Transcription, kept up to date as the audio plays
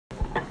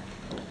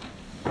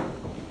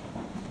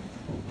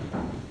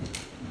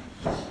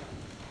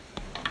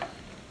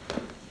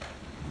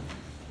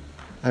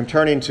I'm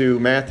turning to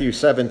Matthew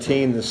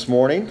 17 this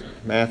morning,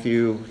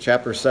 Matthew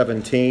chapter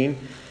 17,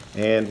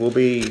 and we'll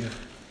be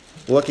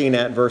looking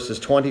at verses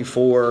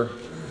 24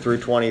 through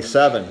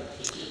 27,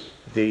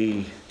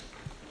 the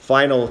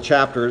final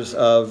chapters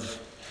of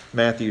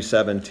Matthew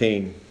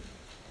 17.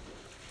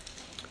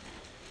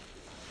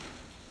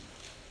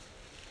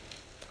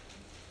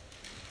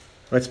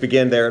 Let's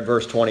begin there at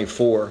verse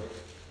 24.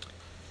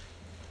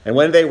 And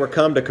when they were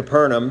come to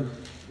Capernaum,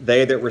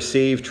 they that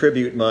received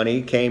tribute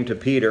money came to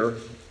Peter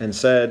and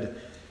said,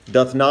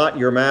 Doth not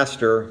your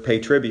master pay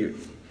tribute?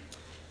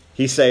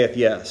 He saith,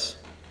 Yes.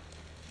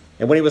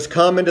 And when he was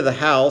come into the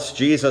house,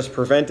 Jesus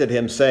prevented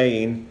him,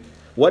 saying,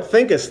 What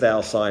thinkest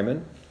thou,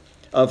 Simon?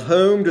 Of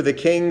whom do the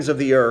kings of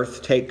the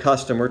earth take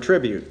custom or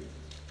tribute?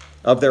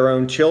 Of their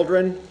own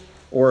children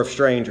or of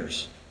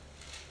strangers?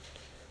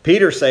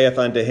 Peter saith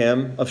unto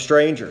him, Of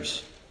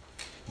strangers.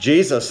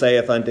 Jesus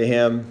saith unto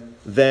him,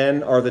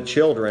 Then are the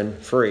children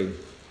free.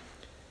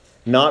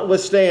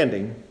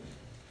 Notwithstanding,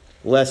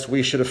 lest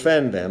we should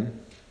offend them,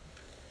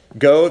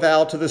 go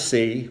thou to the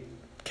sea,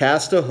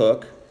 cast a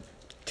hook,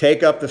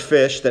 take up the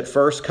fish that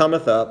first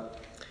cometh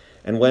up,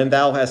 and when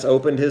thou hast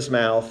opened his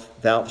mouth,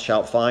 thou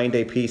shalt find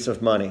a piece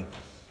of money.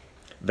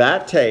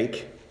 That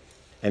take,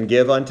 and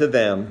give unto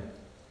them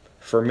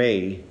for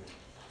me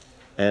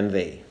and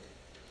thee.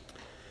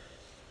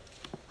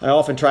 I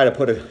often try to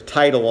put a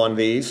title on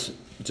these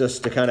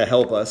just to kind of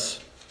help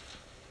us.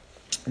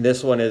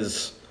 This one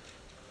is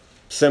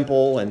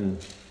simple and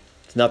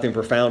there's nothing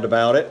profound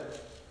about it.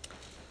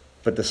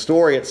 But the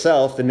story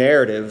itself, the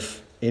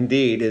narrative,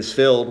 indeed, is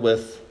filled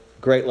with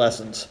great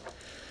lessons.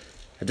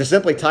 I just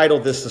simply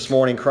titled this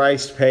morning,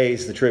 Christ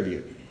Pays the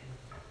Tribute.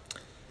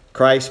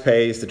 Christ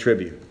pays the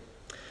tribute.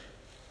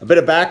 A bit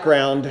of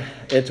background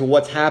into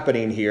what's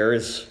happening here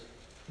is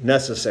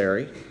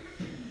necessary.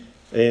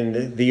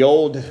 In the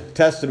Old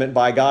Testament,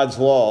 by God's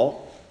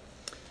law,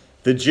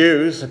 the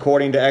Jews,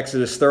 according to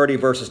Exodus 30,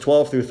 verses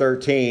 12 through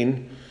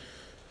 13,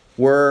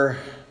 were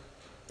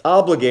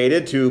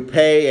obligated to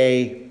pay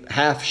a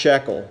half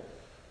shekel,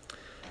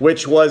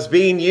 which was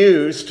being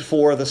used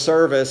for the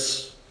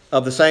service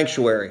of the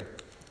sanctuary.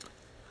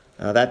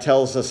 That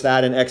tells us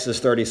that in Exodus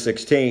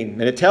 30:16.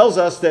 And it tells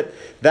us that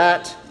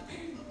that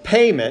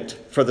payment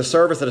for the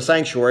service of the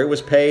sanctuary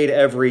was paid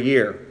every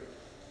year.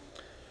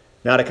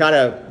 Now, to kind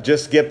of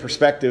just give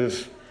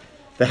perspective,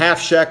 the half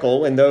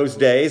shekel in those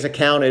days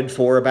accounted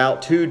for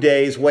about 2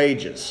 days'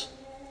 wages.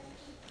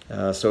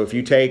 So if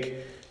you take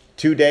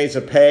 2 days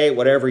of pay,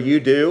 whatever you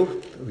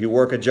do, you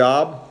work a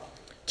job,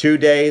 2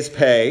 days'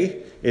 pay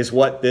is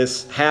what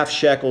this half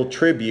shekel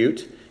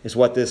tribute is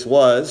what this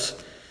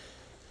was.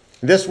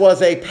 This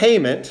was a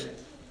payment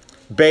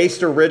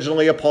based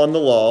originally upon the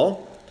law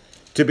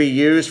to be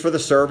used for the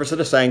service of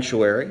the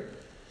sanctuary.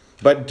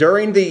 But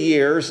during the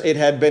years, it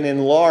had been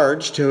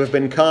enlarged to have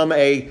become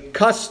a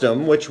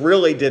custom which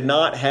really did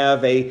not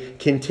have a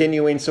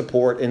continuing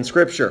support in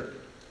Scripture.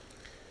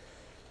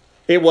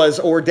 It was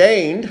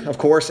ordained, of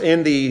course,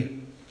 in the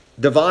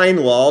divine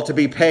law to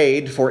be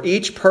paid for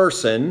each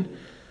person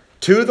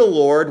to the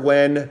Lord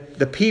when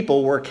the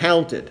people were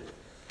counted.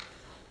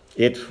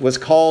 It was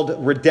called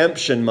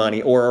redemption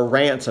money or a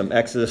ransom,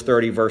 Exodus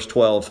 30 verse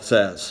 12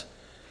 says.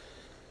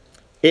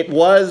 It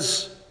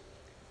was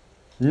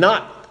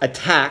not a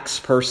tax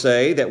per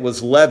se that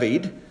was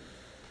levied,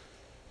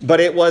 but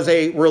it was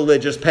a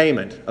religious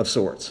payment of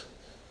sorts.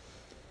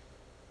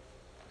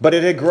 But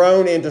it had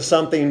grown into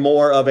something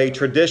more of a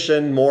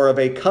tradition, more of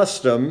a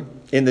custom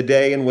in the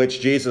day in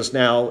which Jesus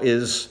now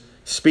is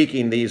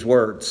speaking these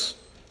words.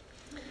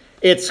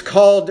 It's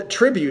called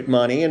tribute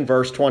money in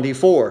verse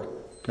 24.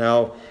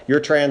 Now, your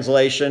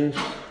translation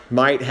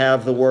might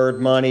have the word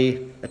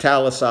money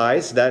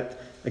italicized. That,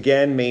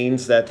 again,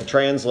 means that the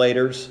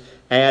translators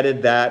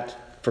added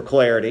that for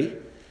clarity.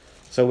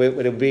 So it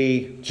would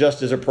be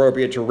just as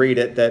appropriate to read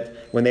it that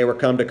when they were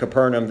come to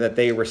Capernaum that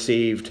they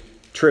received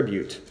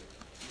tribute.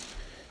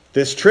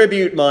 This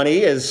tribute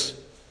money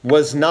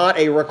was not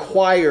a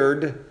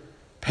required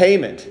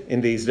payment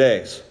in these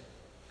days.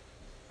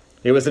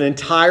 It was an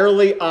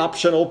entirely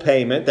optional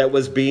payment that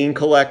was being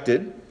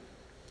collected.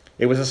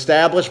 It was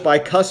established by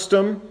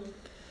custom,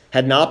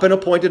 had not been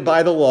appointed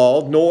by the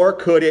law, nor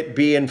could it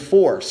be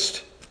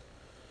enforced.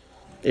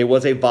 It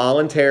was a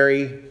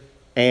voluntary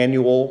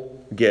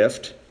annual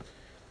gift.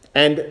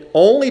 And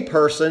only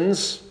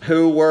persons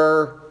who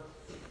were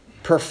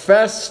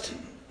professed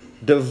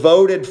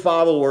devoted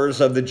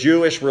followers of the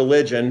Jewish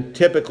religion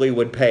typically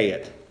would pay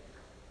it.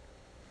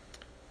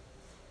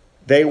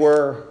 They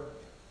were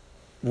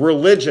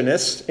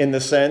religionists in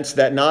the sense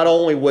that not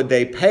only would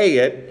they pay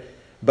it,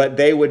 but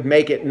they would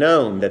make it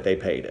known that they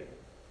paid it.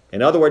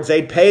 In other words,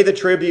 they'd pay the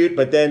tribute,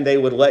 but then they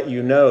would let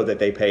you know that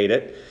they paid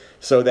it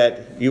so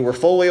that you were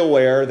fully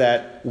aware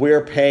that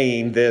we're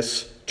paying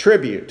this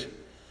tribute.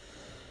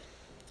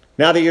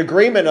 Now, the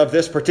agreement of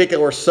this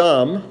particular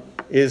sum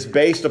is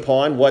based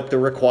upon what the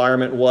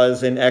requirement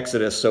was in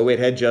Exodus, so it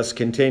had just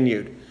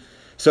continued.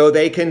 So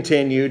they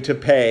continued to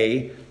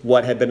pay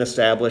what had been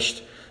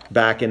established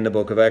back in the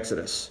book of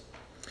Exodus.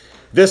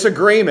 This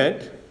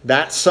agreement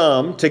that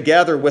sum,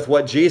 together with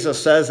what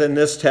Jesus says in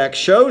this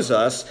text, shows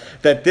us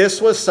that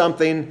this was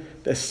something,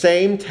 the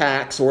same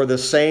tax or the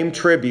same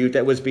tribute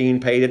that was being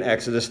paid in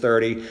Exodus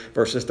 30,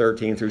 verses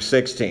 13 through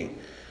 16.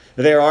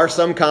 There are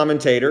some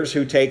commentators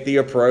who take the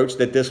approach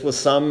that this was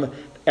some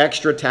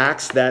extra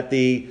tax that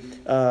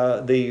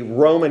the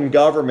Roman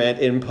government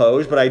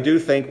imposed, but I do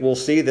think we'll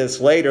see this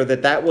later,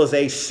 that was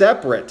a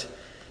separate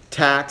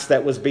tax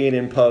that was being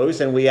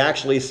imposed, and we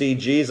actually see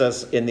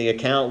Jesus in the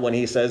account when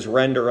he says,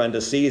 "Render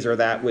unto Caesar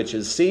that which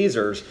is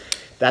Caesar's."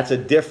 That's a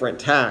different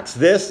tax.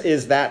 This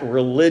is that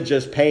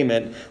religious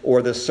payment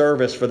or the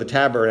service for the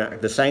tabernacle,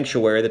 the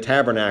sanctuary, the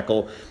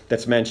tabernacle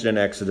that's mentioned in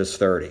Exodus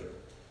 30.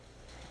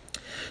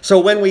 So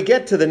when we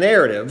get to the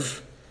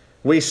narrative,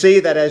 we see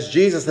that as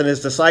Jesus and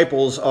his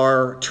disciples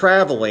are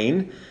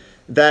traveling,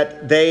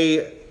 that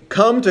they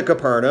come to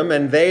Capernaum,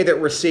 and they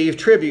that receive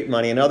tribute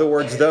money, in other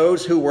words,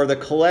 those who were the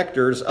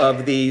collectors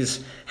of these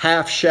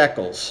half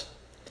shekels.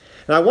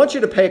 And I want you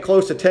to pay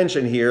close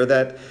attention here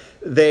that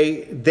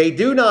they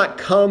do not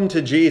come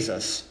to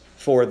Jesus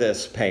for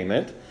this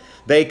payment.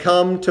 They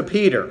come to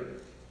Peter.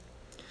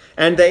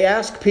 And they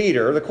ask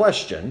Peter the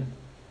question,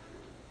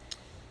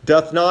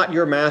 "Doth not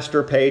your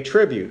master pay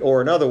tribute?" Or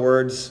in other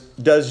words,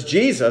 does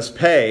Jesus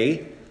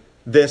pay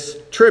this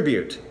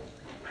tribute?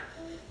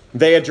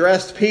 They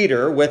addressed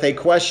Peter with a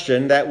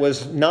question that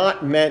was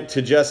not meant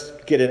to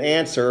just get an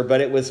answer,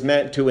 but it was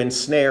meant to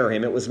ensnare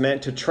him. It was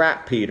meant to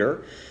trap Peter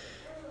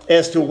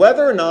as to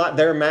whether or not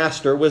their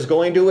master was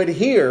going to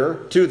adhere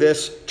to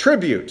this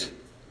tribute.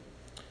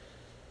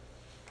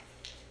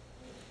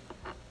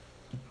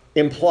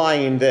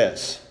 Implying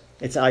this.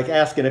 It's like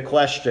asking a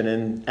question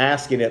and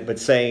asking it, but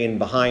saying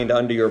behind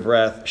under your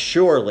breath,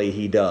 surely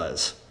he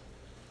does.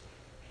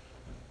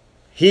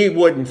 He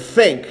wouldn't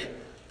think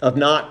of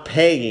not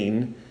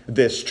paying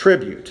this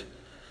tribute.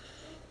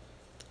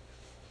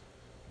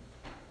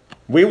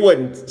 We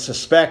wouldn't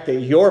suspect that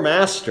your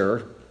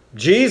master,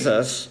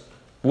 Jesus,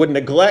 would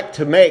neglect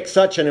to make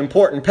such an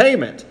important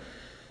payment.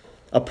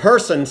 A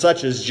person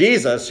such as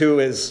Jesus, who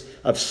is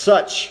of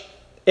such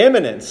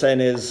eminence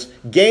and is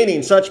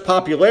gaining such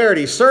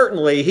popularity,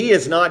 certainly he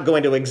is not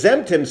going to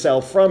exempt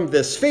himself from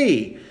this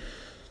fee.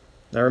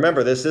 Now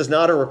remember, this is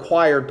not a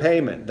required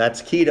payment.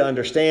 That's key to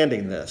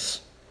understanding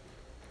this.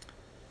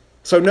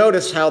 So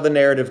notice how the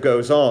narrative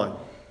goes on.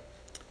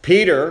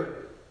 Peter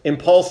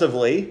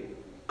impulsively,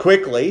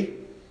 quickly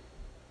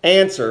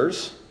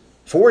answers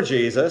for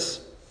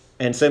Jesus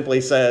and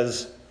simply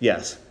says,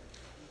 yes.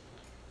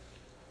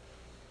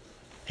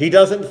 He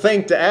doesn't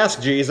think to ask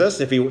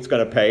Jesus if he was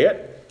going to pay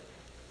it.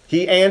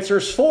 He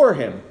answers for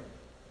him.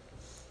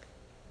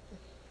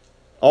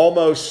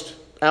 Almost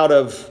out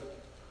of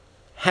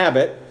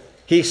habit,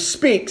 he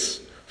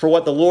speaks for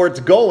what the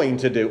Lord's going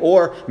to do.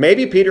 Or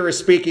maybe Peter is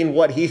speaking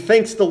what he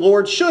thinks the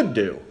Lord should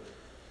do.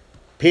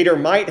 Peter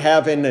might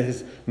have in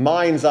his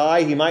mind's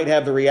eye, he might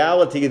have the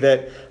reality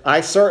that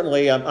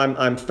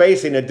I'm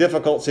facing a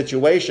difficult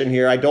situation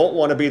here. I don't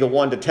want to be the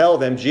one to tell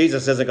them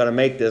Jesus isn't going to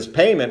make this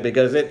payment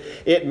because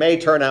it may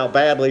turn out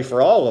badly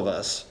for all of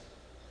us.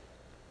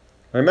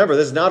 Remember,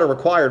 this is not a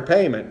required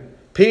payment.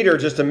 Peter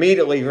just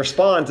immediately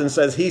responds and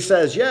says, he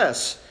says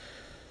yes.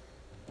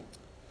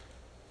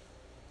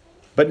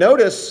 But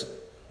notice,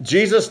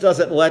 Jesus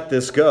doesn't let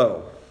this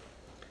go.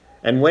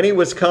 And when he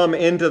was come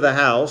into the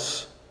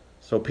house,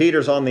 so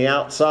Peter's on the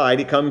outside,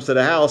 he comes to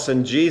the house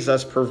and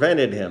Jesus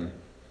prevented him.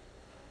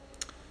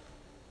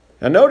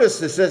 Now notice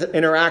this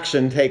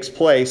interaction takes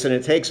place, and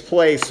it takes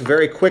place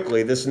very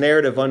quickly. This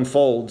narrative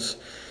unfolds.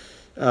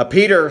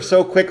 Peter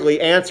so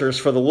quickly answers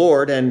for the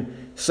Lord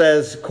and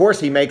says, of course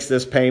he makes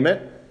this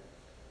payment.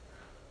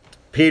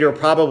 Peter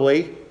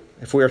probably,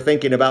 if we are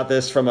thinking about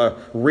this from a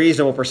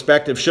reasonable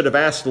perspective, should have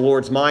asked the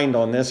Lord's mind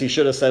on this. He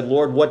should have said,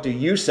 Lord, what do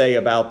you say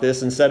about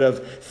this? Instead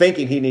of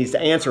thinking he needs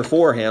to answer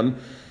for him.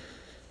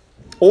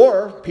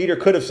 Or Peter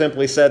could have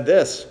simply said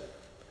this,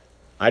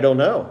 I don't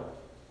know.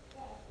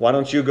 Why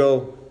don't you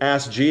go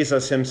ask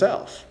Jesus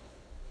himself?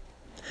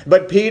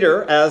 But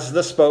Peter, as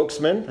the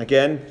spokesman,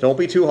 again, don't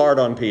be too hard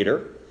on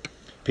Peter.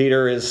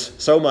 Peter is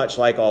so much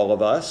like all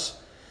of us.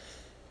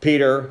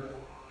 Peter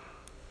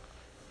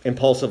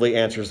impulsively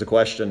answers the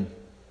question.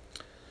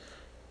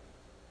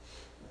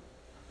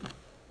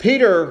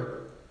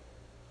 Peter,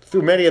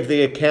 through many of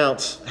the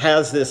accounts,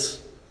 has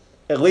this,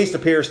 at least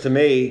appears to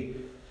me,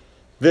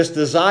 this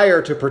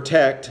desire to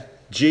protect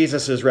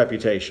Jesus'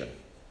 reputation.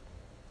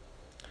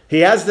 He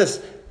has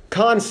this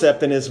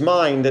concept in his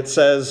mind that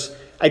says,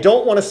 I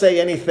don't want to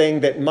say anything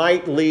that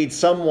might lead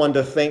someone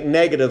to think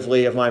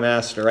negatively of my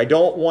master. I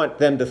don't want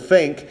them to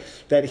think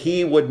that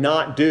he would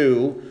not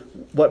do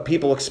what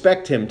people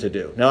expect him to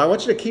do. Now, I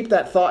want you to keep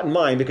that thought in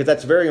mind because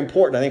that's very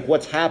important, I think,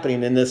 what's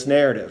happening in this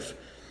narrative.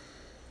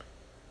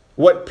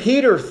 What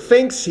Peter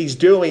thinks he's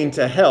doing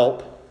to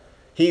help,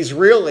 he's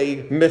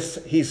really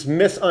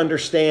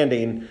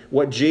misunderstanding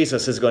what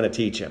Jesus is going to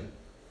teach him.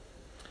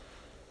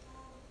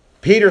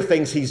 Peter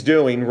thinks he's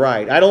doing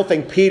right. I don't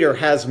think Peter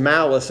has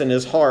malice in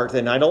his heart,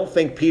 and I don't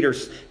think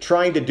Peter's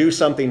trying to do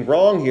something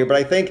wrong here, but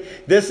I think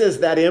this is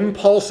that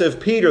impulsive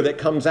Peter that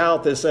comes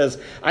out that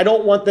says, I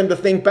don't want them to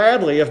think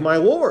badly of my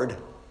Lord.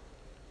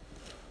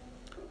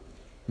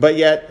 But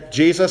yet,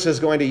 Jesus is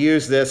going to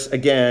use this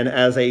again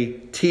as a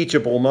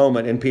teachable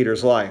moment in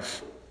Peter's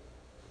life.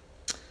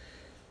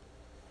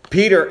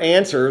 Peter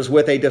answers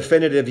with a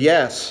definitive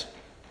yes.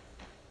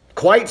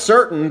 Quite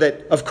certain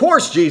that, of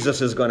course,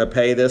 Jesus is going to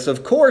pay this.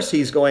 Of course,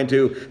 he's going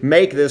to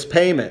make this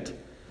payment.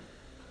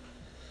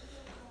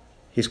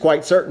 He's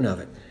quite certain of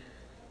it.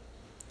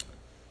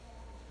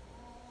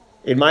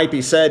 It might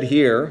be said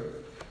here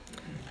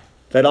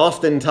that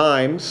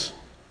oftentimes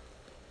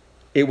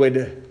it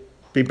would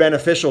be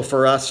beneficial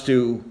for us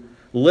to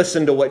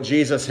listen to what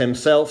Jesus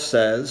himself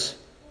says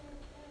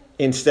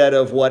instead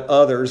of what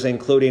others,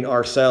 including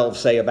ourselves,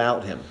 say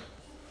about him.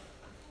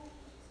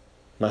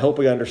 And I hope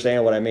we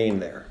understand what I mean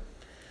there.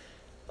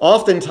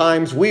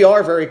 Oftentimes, we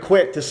are very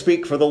quick to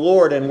speak for the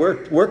Lord, and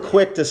we're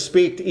quick to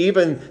speak to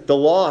even the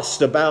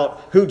lost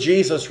about who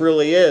Jesus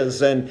really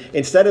is. And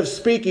instead of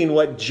speaking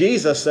what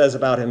Jesus says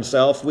about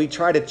himself, we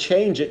try to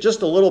change it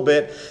just a little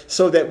bit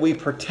so that we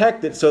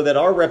protect it, so that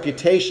our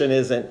reputation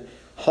isn't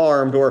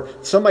harmed or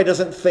somebody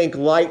doesn't think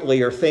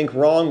lightly or think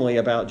wrongly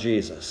about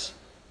Jesus.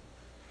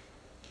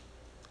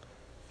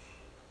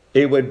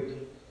 It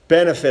would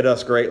benefit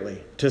us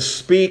greatly to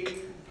speak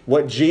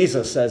what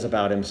Jesus says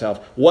about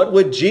himself. What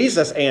would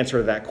Jesus answer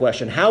to that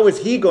question? How is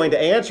he going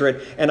to answer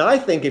it? And I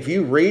think if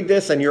you read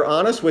this and you're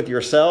honest with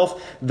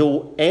yourself,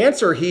 the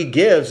answer he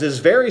gives is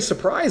very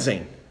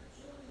surprising.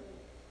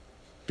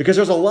 Because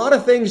there's a lot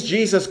of things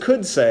Jesus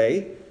could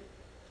say.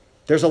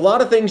 There's a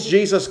lot of things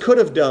Jesus could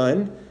have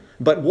done.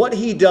 But what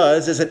he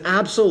does is an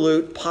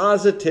absolute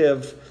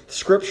positive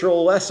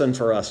scriptural lesson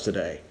for us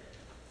today.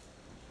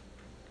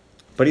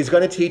 But he's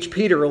going to teach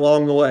Peter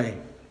along the way.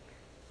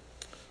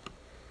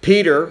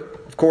 Peter,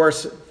 of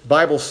course, the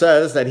Bible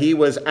says that he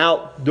was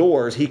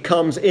outdoors. He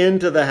comes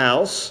into the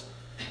house.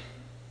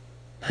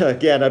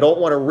 Again, I don't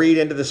want to read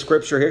into the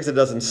scripture here because it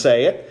doesn't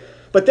say it.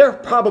 But there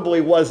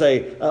probably was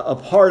a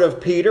part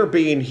of Peter,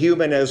 being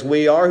human as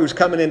we are, who's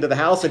coming into the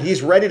house and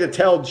he's ready to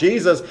tell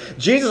Jesus,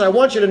 Jesus, I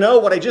want you to know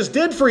what I just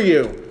did for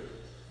you.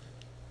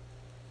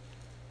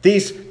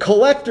 These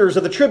collectors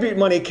of the tribute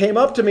money came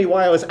up to me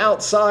while I was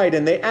outside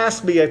and they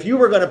asked me if you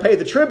were going to pay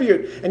the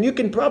tribute. And you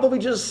can probably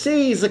just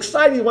see he's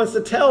excited. He wants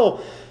to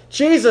tell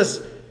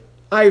Jesus,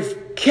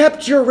 I've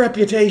kept your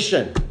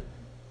reputation.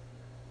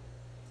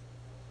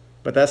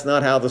 But that's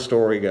not how the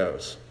story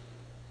goes.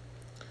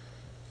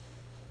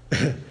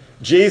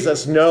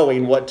 Jesus,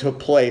 knowing what took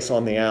place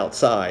on the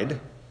outside,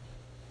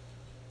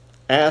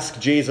 asked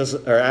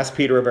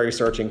Peter a very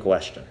searching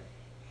question.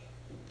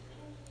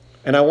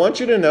 And I want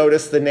you to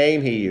notice the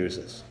name he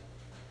uses.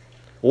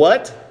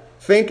 What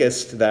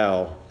thinkest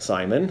thou,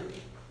 Simon?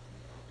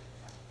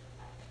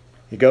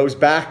 He goes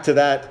back to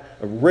that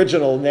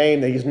original name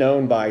that he's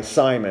known by,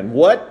 Simon.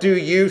 What do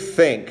you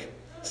think,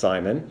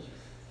 Simon?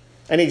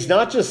 And he's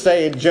not just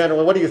saying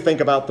generally, what do you think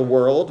about the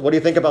world? What do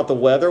you think about the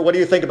weather? What do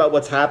you think about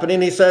what's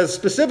happening? He says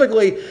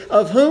specifically,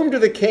 of whom do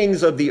the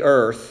kings of the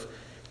earth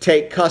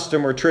take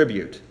custom or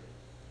tribute?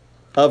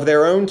 Of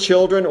their own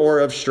children or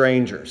of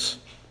strangers?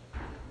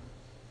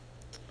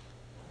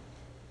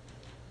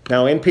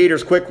 Now, in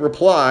Peter's quick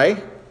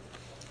reply,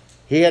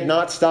 he had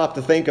not stopped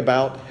to think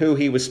about who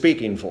he was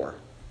speaking for.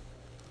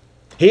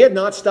 He had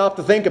not stopped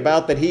to think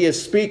about that he is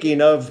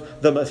speaking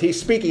he's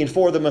speaking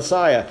for the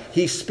Messiah.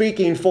 He's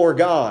speaking for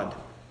God.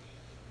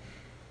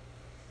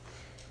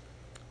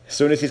 As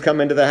soon as he's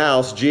come into the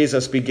house,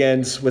 Jesus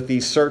begins with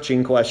these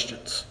searching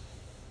questions.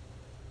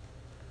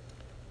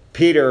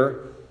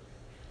 Peter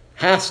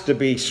has to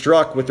be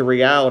struck with the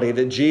reality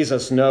that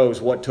Jesus knows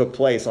what took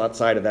place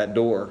outside of that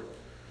door.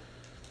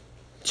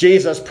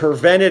 Jesus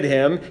prevented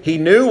him. He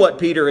knew what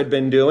Peter had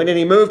been doing, and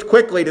he moved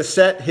quickly to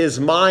set his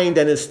mind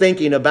and his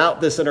thinking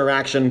about this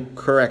interaction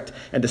correct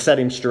and to set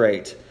him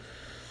straight.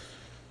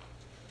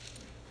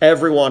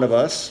 Every one of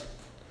us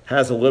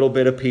has a little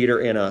bit of Peter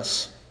in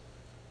us.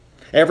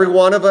 Every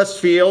one of us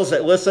feels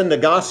that, listen, the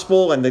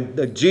gospel and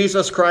the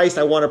Jesus Christ,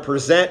 I want to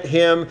present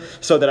him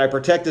so that I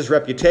protect his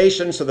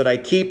reputation, so that I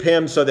keep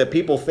him, so that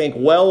people think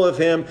well of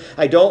him.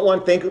 I don't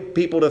want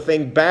people to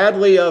think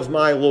badly of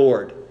my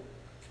Lord.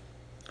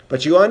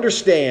 But you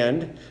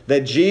understand that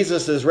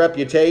Jesus'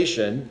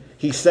 reputation,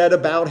 he said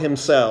about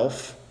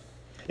himself,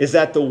 is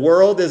that the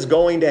world is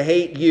going to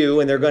hate you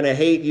and they're going to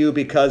hate you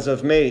because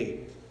of me.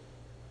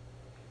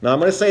 Now I'm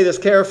going to say this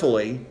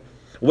carefully.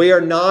 We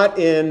are not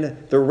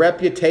in the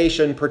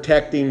reputation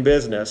protecting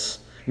business,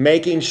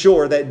 making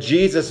sure that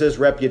Jesus'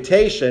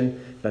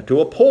 reputation,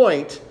 to a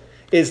point,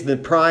 is the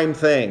prime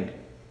thing.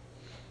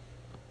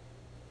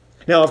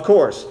 Now, of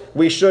course,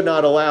 we should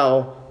not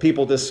allow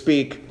people to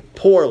speak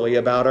poorly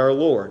about our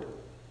Lord.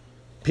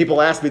 People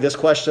ask me this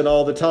question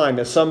all the time.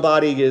 If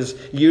somebody is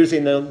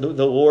using the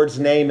Lord's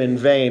name in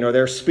vain or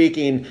they're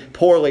speaking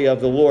poorly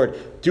of the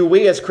Lord, do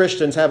we as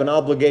Christians have an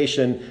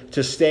obligation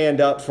to stand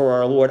up for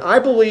our Lord? I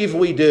believe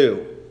we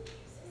do.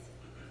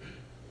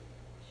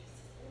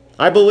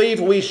 I believe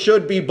we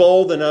should be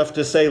bold enough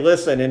to say,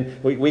 listen,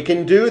 and we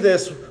can do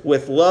this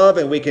with love,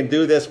 and we can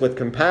do this with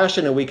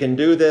compassion, and we can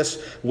do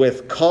this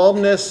with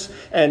calmness,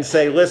 and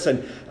say,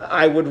 listen,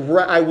 I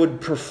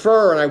would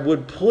prefer, and I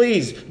would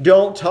please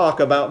don't talk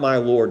about my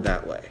Lord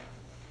that way.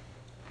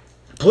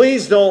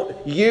 Please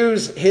don't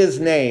use his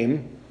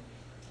name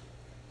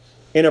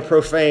in a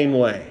profane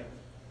way.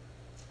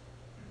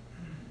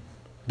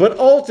 But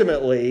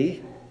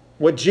ultimately,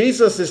 what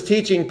Jesus is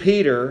teaching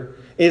Peter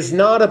is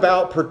not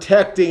about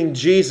protecting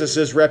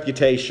Jesus'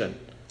 reputation.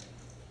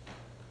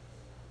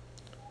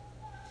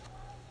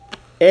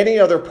 Any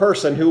other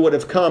person who would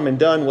have come and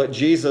done what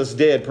Jesus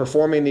did,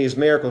 performing these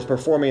miracles,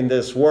 performing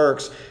these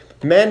works,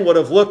 men would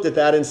have looked at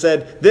that and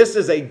said, this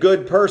is a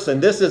good person.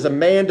 This is a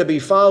man to be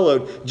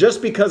followed just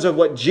because of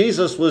what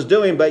Jesus was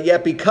doing. But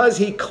yet because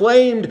he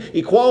claimed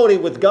equality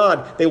with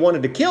God, they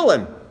wanted to kill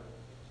him.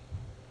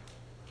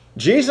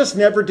 Jesus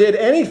never did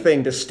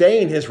anything to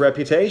stain his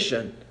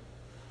reputation.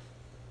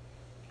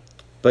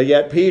 But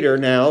yet Peter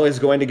now is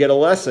going to get a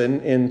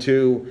lesson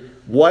into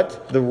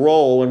what the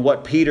role and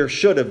what Peter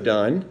should have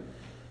done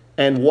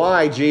and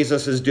why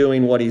Jesus is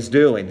doing what he's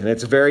doing. And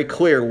it's very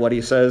clear what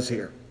he says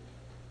here.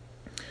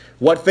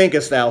 What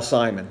thinkest thou,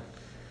 Simon?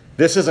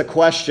 This is a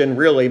question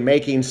really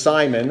making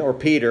Simon or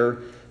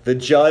Peter the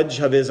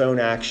judge of his own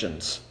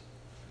actions.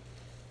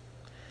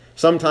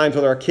 Sometimes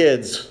with our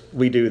kids,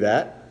 we do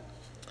that.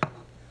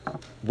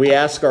 We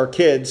ask our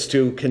kids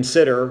to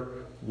consider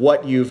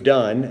what you've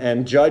done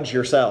and judge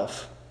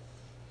yourself.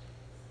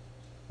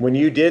 When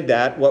you did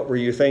that, what were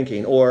you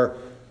thinking? Or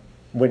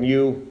when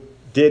you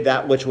did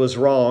that which was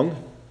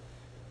wrong,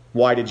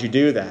 why did you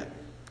do that?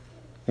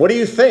 What do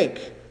you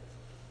think?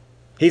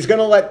 He's going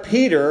to let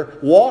Peter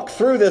walk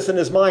through this in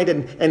his mind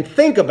and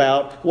think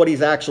about what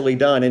he's actually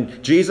done.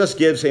 And Jesus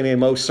gives him a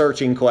most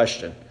searching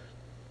question.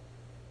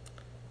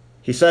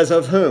 He says,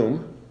 of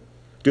whom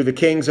do the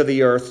kings of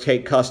the earth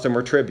take custom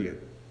or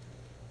tribute?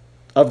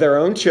 Of their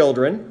own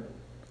children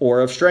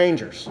or of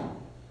strangers?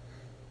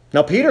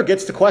 Now Peter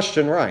gets the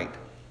question right.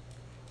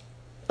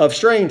 Of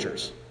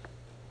strangers.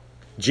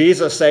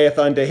 Jesus saith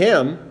unto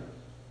him,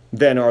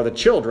 then are the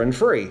children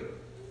free.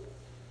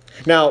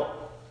 Now,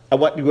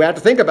 you have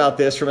to think about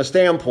this from a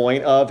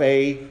standpoint of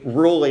a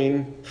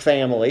ruling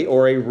family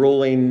or a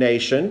ruling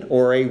nation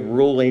or a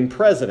ruling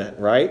president,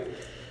 right?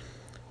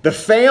 The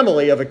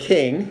family of a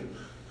king,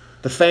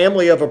 the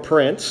family of a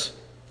prince,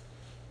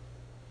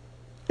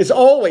 is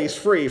always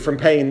free from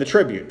paying the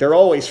tribute. They're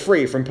always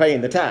free from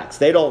paying the tax.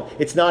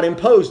 It's not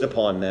imposed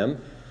upon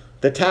them.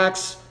 The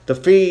tax, the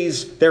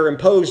fees, they're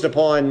imposed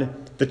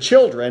upon the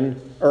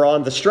children, or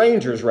on the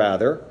strangers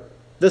rather,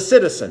 the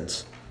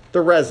citizens,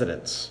 the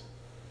residents.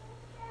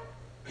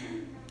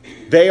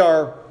 They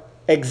are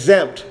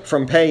exempt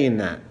from paying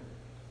that.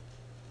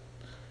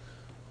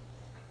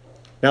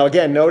 Now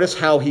again, notice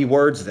how he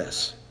words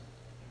this.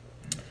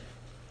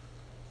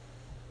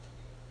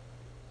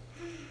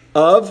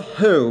 Of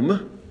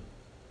whom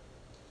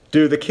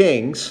do the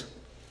kings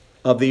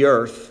of the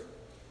earth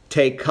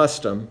take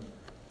custom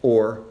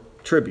or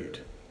tribute?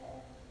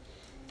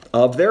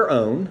 Of their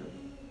own,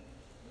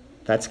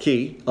 that's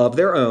key, of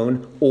their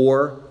own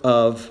or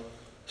of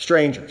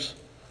strangers.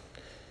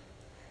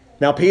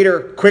 Now, Peter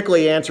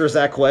quickly answers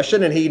that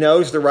question, and he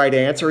knows the right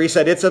answer. He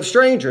said, it's of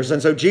strangers.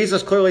 And so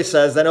Jesus clearly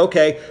says then,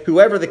 okay,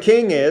 whoever the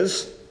king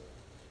is,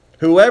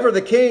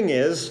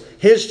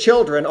 his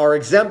children are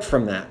exempt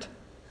from that.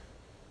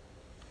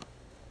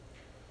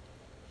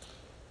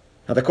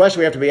 Now, the question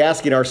we have to be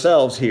asking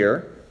ourselves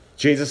here,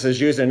 Jesus is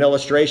using an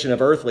illustration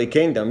of earthly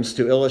kingdoms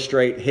to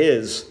illustrate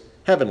his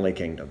heavenly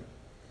kingdom.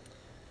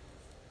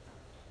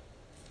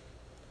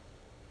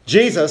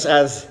 Jesus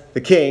as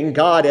the king,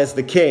 God as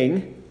the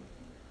king,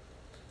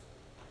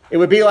 it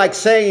would be like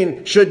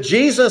saying, should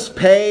Jesus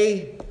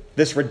pay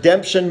this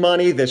redemption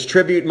money, this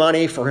tribute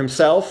money for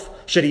himself?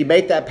 Should he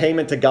make that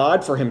payment to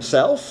God for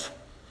himself?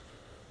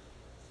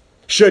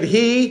 Should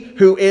he,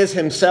 who is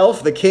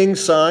himself the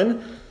king's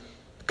son,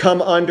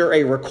 come under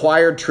a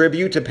required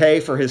tribute to pay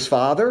for his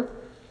father?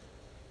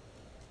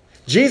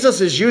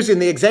 Jesus is using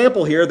the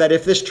example here that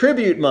if this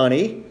tribute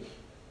money,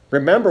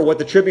 remember what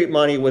the tribute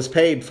money was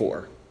paid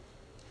for.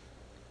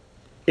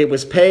 It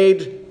was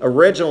paid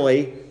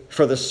originally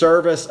for the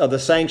service of the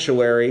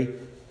sanctuary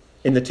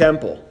in the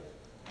temple.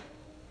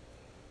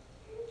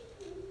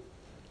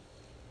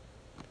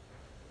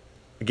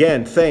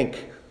 Again,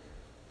 think.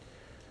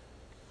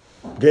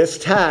 This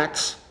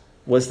tax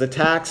was the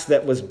tax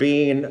that was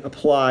being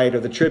applied, or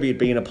the tribute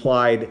being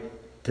applied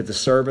to the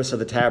service of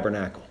the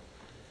tabernacle.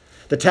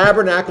 The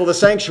tabernacle, the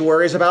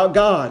sanctuary, is about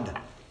God.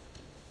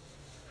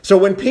 So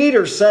when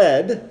Peter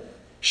said,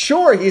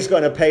 sure, he's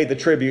going to pay the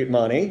tribute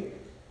money,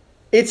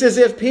 it's as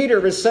if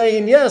Peter is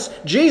saying, yes,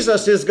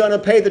 Jesus is going to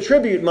pay the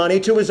tribute money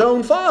to his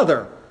own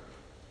Father.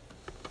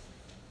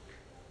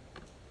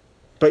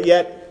 But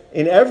yet,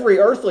 in every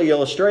earthly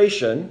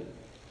illustration,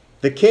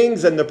 the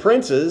kings and the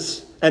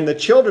princes and the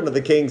children of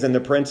the kings and the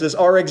princes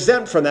are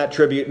exempt from that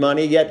tribute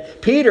money.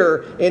 Yet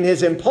Peter, in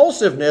his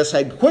impulsiveness,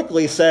 had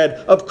quickly said,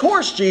 of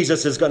course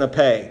Jesus is going to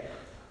pay.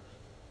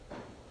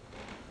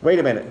 Wait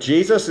a minute.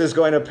 Jesus is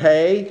going to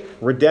pay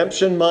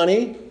redemption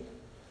money,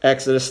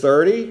 Exodus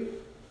 30,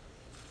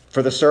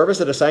 for the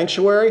service at a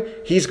sanctuary.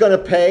 He's going to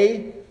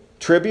pay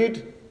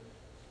tribute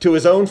to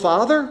his own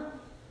Father.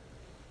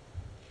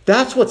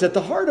 That's what's at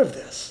the heart of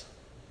this.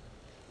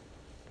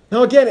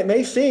 Now again, it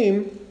may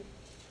seem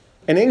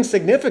an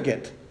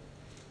insignificant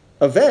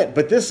event,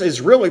 but this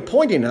is really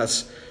pointing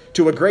us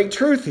to a great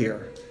truth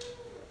here.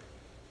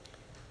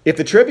 If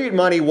the tribute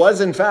money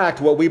was in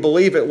fact what we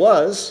believe it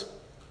was,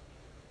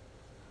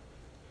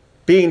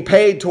 being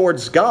paid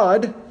towards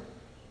God,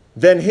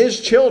 then his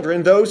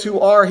children, those who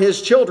are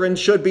his children,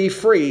 should be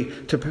free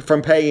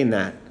from paying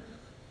that.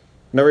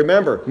 Now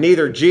remember,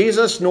 neither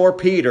Jesus nor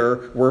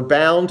Peter were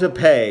bound to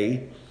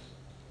pay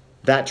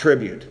that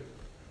tribute.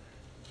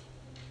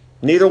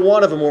 Neither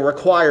one of them were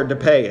required to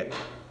pay it.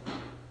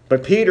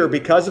 But Peter,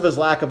 because of his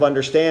lack of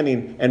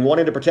understanding and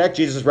wanting to protect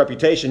Jesus'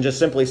 reputation, just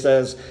simply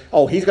says,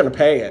 oh, he's going to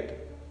pay it.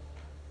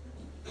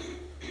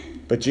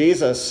 But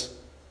Jesus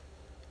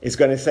is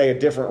going to say a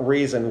different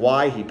reason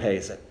why he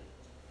pays it.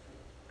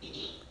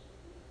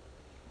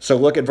 So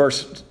look at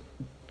verse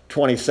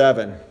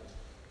 27.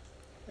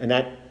 And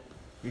that,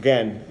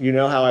 again, you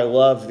know how I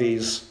love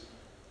these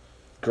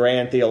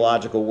grand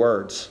theological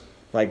words,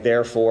 like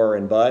therefore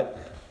and but.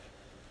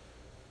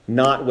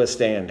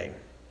 Notwithstanding.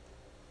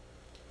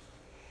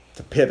 It's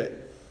a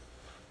pivot.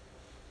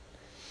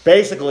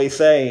 Basically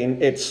saying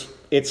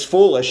it's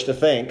foolish to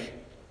think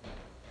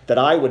that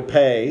I would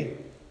pay,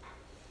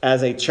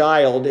 as a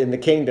child in the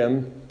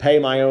kingdom, pay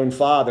my own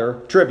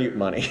father tribute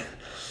money.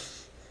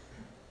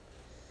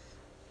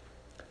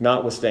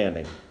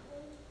 Notwithstanding.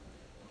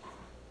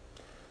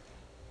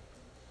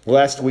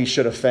 Lest we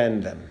should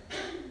offend them.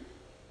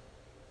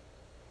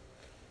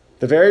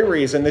 The very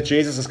reason that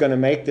Jesus is going to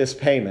make this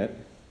payment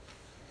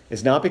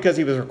is not because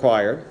he was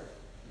required,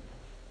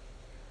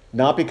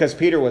 not because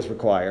Peter was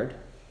required,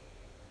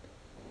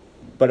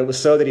 but it was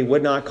so that he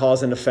would not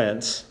cause an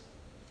offense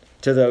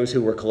to those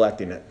who were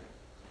collecting it.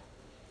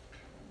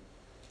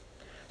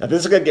 Now,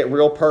 this is going to get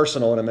real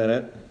personal in a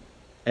minute,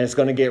 and it's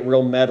going to get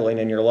real meddling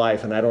in your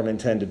life, and I don't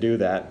intend to do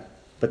that.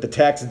 But the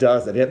text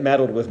does it. It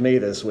meddled with me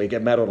this week.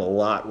 It meddled a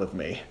lot with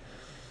me.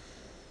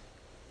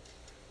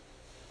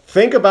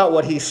 Think about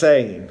what he's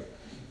saying.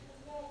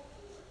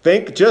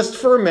 Think just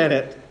for a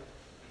minute,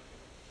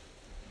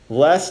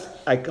 lest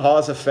I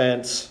cause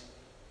offense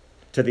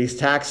to these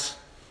tax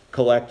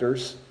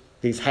collectors,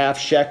 these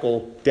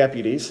half-shekel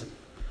deputies.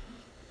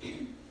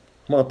 I'm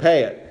going to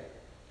pay it.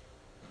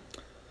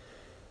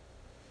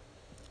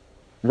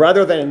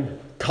 Rather than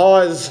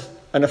cause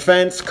an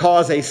offense,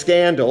 cause a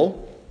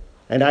scandal,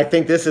 and I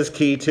think this is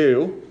key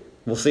too.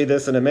 We'll see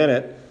this in a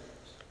minute,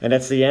 and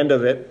that's the end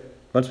of it.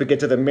 Once we get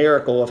to the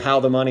miracle of how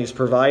the money's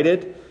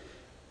provided,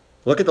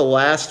 look at the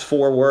last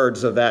four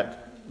words of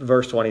that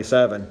verse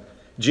 27.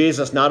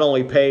 Jesus not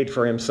only paid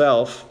for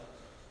himself,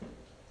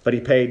 but he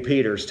paid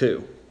Peter's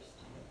too.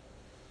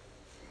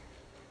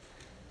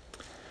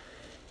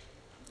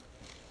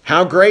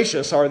 How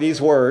gracious are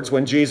these words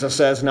when Jesus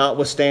says,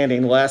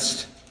 notwithstanding,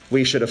 lest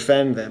we should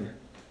offend them.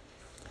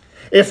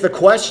 If the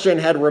question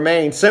had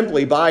remained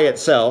simply by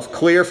itself,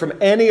 clear from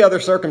any other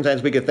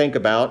circumstance we could think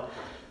about,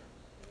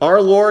 our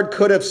Lord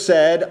could have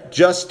said,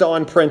 just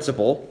on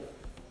principle,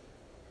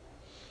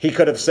 he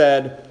could have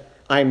said,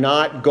 I'm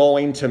not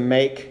going to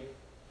make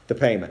the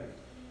payment.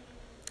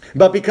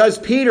 But because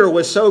Peter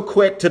was so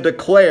quick to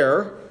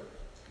declare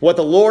what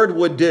the Lord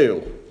would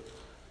do,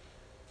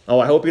 oh,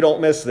 I hope you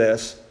don't miss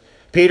this.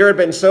 Peter had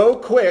been so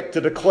quick to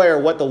declare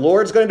what the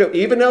Lord's going to do,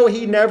 even though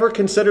he never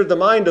considered the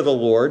mind of the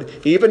Lord,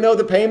 even though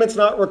the payment's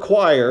not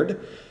required,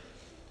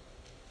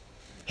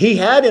 he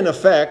had in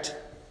effect,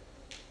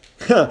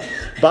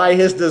 by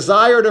his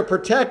desire to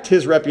protect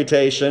his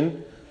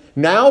reputation,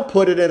 now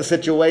put it in a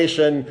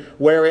situation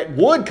where it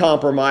would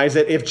compromise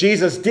it if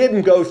Jesus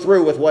didn't go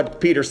through with what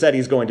Peter said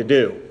he's going to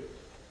do.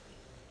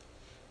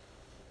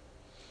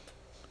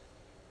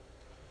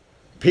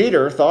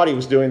 Peter thought he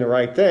was doing the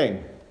right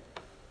thing.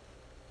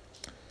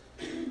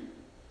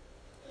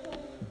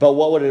 But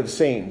what would it have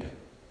seemed?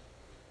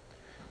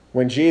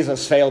 When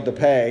Jesus failed to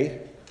pay,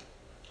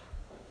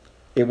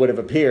 it would have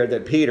appeared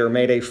that Peter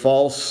made a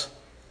false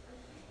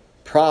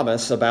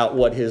promise about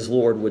what his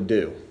Lord would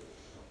do.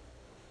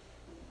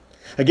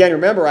 Again,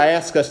 remember, I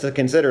ask us to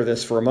consider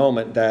this for a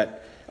moment,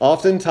 that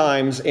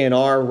oftentimes in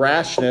our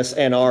rashness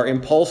and our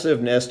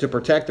impulsiveness to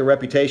protect the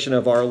reputation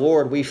of our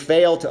Lord, we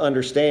fail to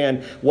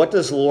understand, what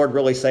does the Lord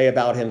really say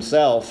about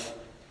himself?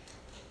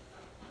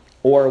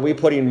 Or are we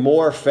putting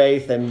more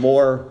faith and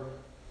more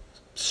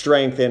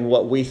strength in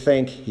what we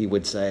think he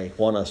would say,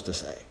 want us to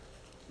say?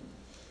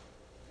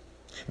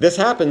 This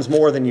happens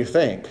more than you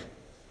think.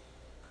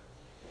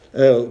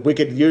 We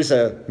could use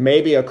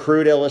maybe a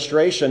crude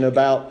illustration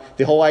about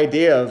the whole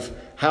idea of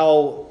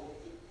how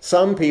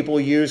some people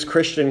use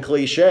Christian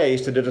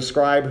cliches to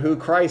describe who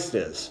Christ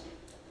is,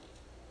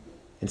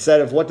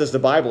 instead of what does the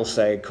Bible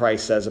say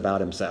Christ says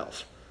about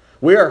himself.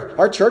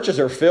 Our churches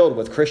are filled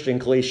with Christian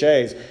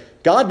cliches.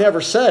 God never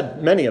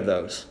said many of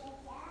those.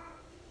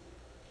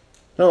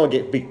 don't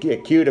want to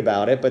get cute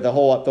about it, but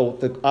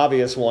the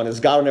obvious one is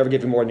God will never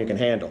give you more than you can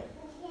handle.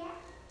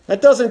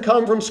 That doesn't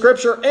come from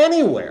Scripture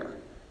anywhere.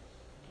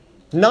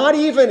 Not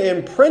even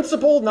in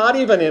principle, not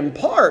even in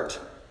part.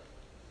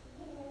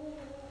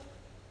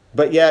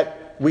 But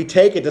yet, we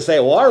take it to say,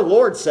 well, our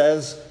Lord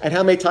says, and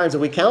how many times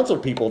have we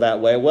counseled people that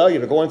way? Well,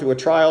 you're going through a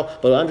trial,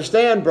 but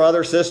understand,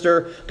 brother,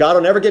 sister, God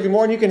will never give you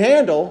more than you can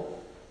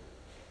handle.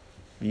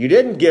 You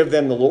didn't give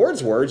them the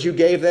Lord's words, you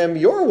gave them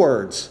your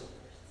words.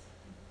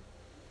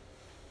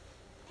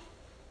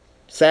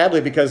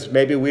 Sadly, because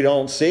maybe we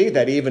don't see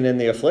that even in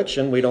the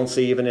affliction, we don't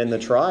see even in the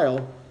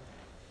trial,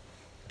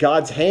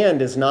 God's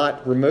hand is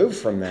not removed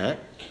from that.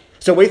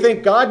 So we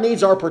think God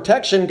needs our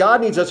protection.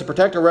 God needs us to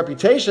protect our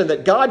reputation,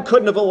 that God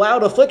couldn't have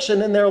allowed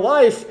affliction in their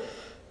life.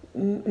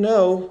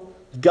 No,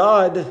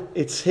 God,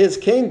 it's His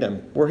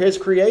kingdom. We're His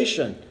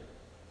creation.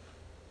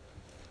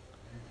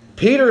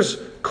 Peter's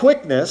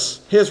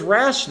quickness, his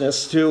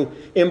rashness to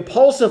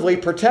impulsively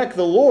protect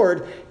the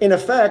Lord, in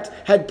effect,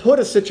 had put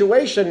a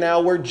situation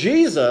now where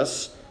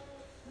Jesus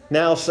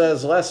now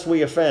says, lest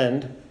we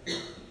offend,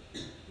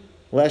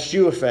 lest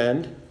you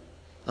offend,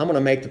 I'm going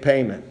to make the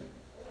payment.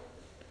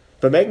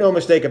 But make no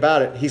mistake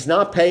about it, He's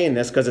not paying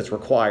this because it's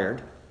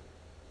required.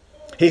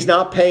 He's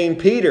not paying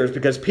Peter's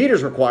because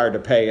Peter's required to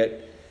pay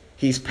it.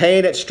 He's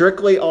paying it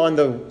strictly on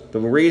the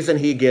reason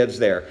He gives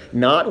there,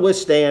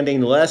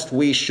 notwithstanding lest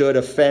we should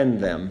offend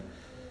them.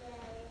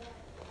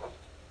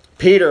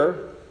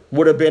 Peter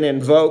would have been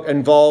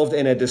involved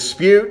in a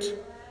dispute,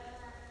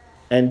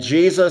 and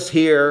Jesus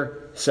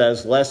here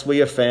says, lest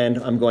we offend,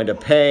 I'm going to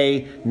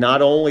pay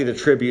not only the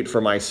tribute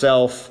for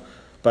myself,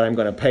 but I'm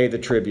going to pay the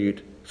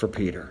tribute for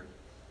Peter.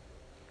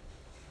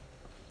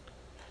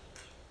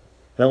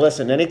 Now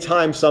listen,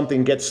 anytime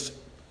something gets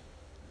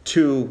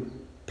too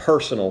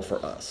personal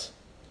for us,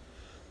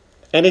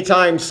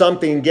 anytime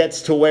something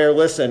gets to where,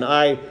 listen,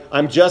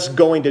 I'm just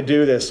going to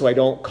do this so I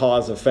don't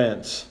cause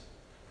offense.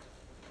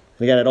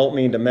 Again, I don't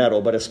mean to meddle,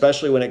 but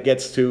especially when it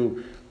gets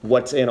to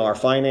what's in our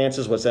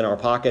finances, what's in our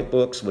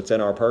pocketbooks, what's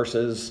in our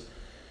purses,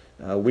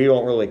 we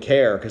don't really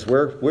care because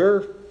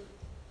we're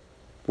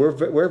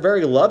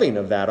very loving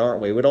of that,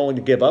 aren't we? We don't want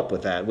to give up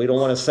with that. We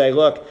don't want to say,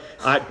 look,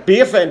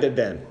 be offended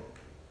then.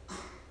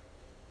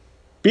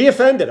 Be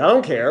offended. I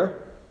don't care.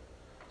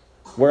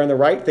 Wherein the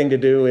right thing to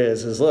do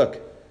is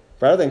look,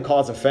 rather than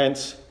cause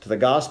offense to the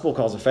gospel,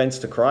 cause offense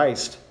to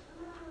Christ,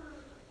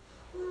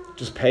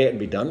 just pay it and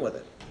be done with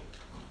it.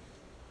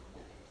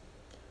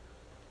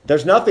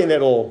 There's nothing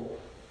that'll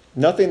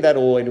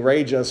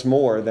enrage us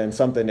more than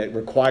something that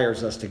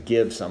requires us to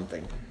give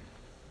something.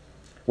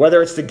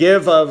 Whether it's to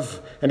give of,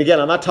 and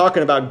again, I'm not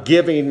talking about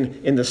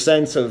giving in the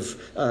sense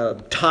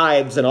of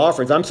tithes and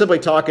offerings. I'm simply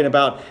talking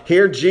about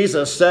here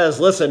Jesus says,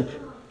 listen,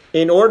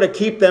 in order to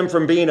keep them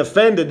from being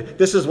offended,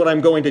 this is what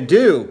I'm going to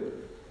do.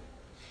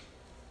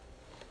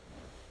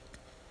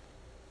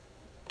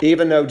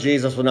 Even though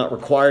Jesus was not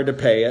required to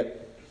pay it,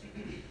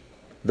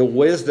 the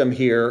wisdom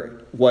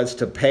here was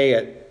to pay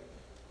it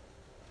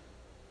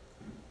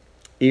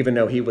even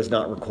though He was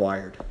not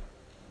required.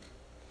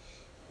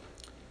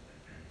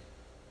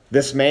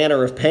 This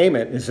manner of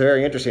payment is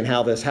very interesting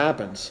how this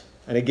happens.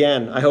 And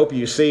again, I hope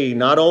you see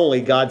not only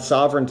God's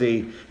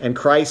sovereignty and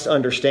Christ's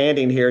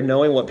understanding here,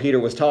 knowing what Peter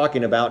was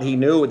talking about. He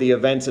knew the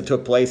events that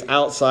took place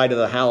outside of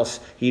the house.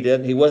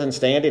 He wasn't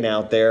standing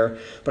out there.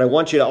 But I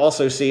want you to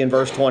also see in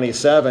verse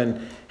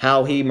 27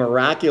 how He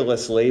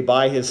miraculously,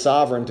 by His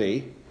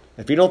sovereignty,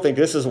 if you don't think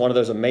this is one of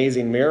those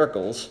amazing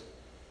miracles,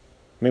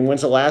 I mean,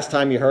 when's the last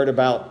time you heard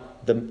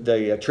about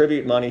the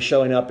tribute money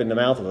showing up in the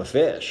mouth of a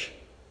fish?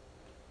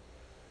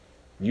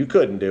 You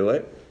couldn't do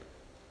it.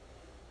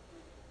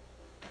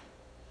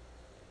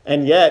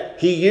 And yet,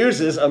 He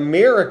uses a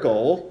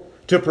miracle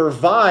to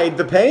provide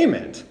the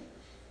payment.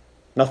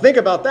 Now think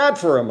about that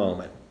for a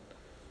moment.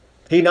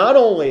 He not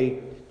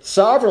only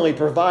sovereignly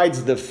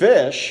provides the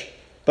fish,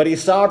 but He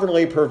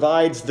sovereignly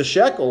provides the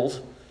shekels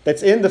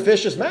that's in the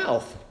fish's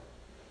mouth.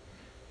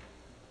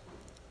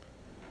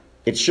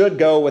 It should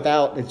go,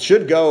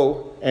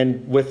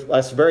 and with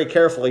us very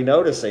carefully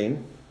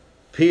noticing,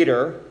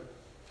 Peter,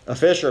 a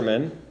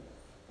fisherman,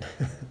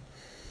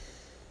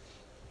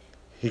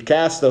 he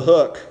casts the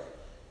hook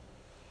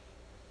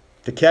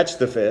to catch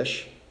the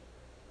fish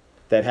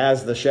that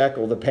has the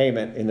shekel, the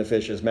payment, in the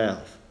fish's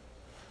mouth.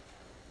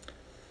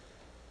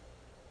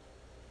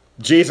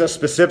 Jesus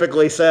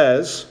specifically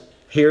says,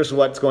 here's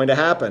what's going to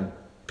happen.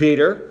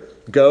 Peter,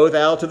 go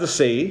thou to the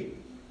sea.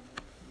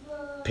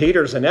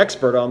 Peter's an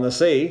expert on the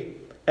sea,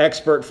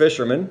 expert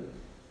fisherman.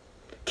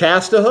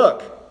 Cast a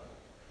hook.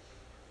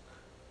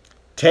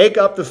 Take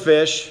up the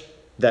fish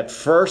that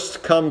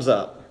first comes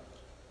up.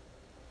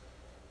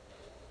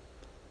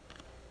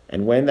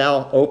 And when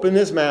thou open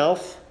his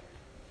mouth,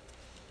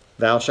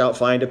 thou shalt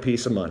find a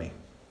piece of money.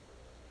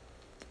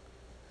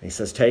 He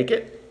says, take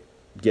it,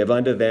 give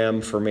unto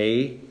them for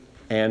me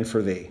and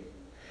for thee.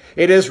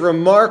 It is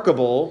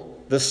remarkable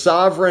the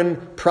sovereign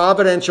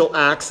providential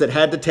acts that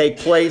had to take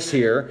place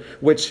here,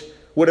 which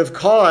would have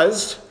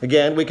caused,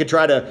 again, we could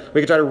try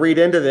to read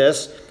into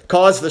this,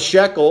 caused the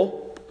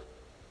shekel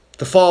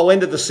to fall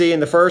into the sea in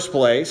the first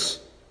place,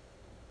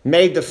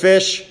 made the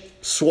fish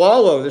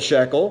swallow the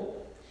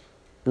shekel,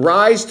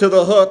 rise to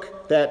the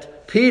hook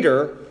that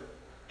Peter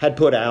had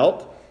put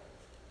out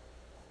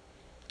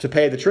to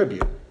pay the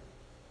tribute.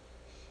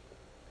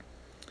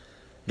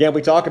 Again,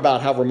 we talk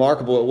about how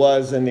remarkable it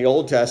was in the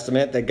Old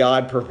Testament that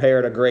God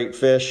prepared a great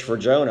fish for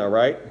Jonah,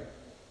 right?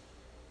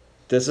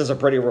 This is a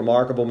pretty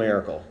remarkable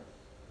miracle.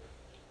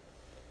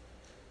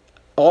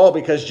 All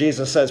because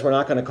Jesus says we're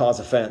not going to cause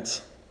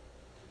offense.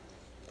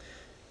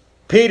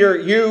 Peter,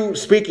 you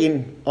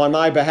speaking on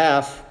my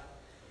behalf,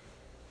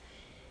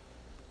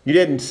 you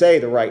didn't say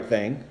the right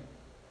thing,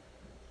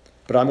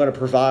 but I'm going to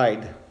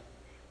provide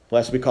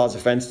lest we cause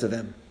offense to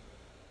them.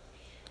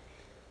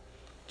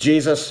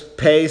 Jesus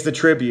pays the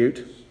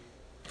tribute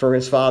for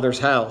his Father's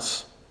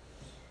house.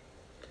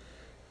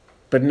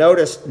 But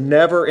notice,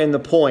 never in the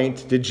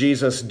point did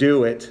Jesus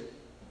do it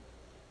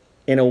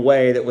in a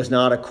way that was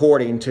not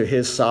according to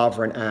his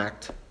sovereign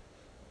act.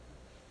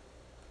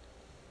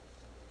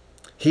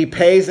 He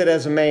pays it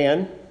as a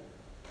man,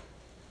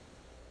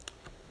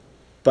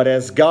 but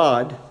as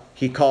God,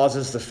 he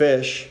causes the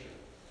fish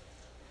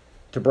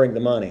to bring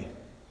the money.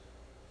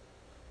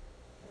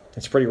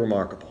 It's pretty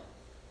remarkable.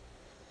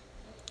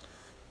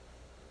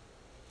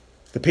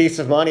 The piece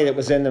of money that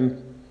was in the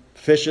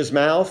fish's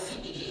mouth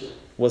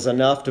was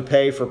enough to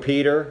pay for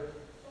Peter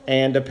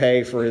and to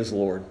pay for his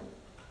Lord.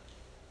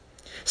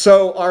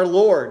 So our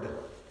Lord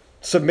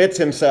submits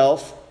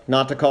himself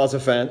not to cause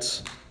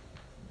offense.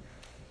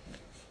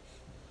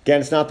 Again,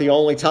 it's not the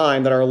only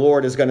time that our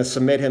Lord is going to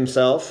submit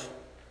himself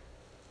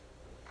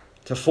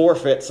to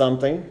forfeit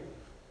something.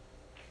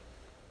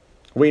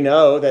 We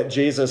know that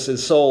Jesus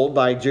is sold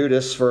by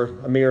Judas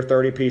for a mere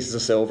 30 pieces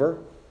of silver.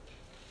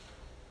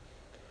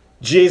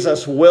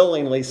 Jesus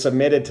willingly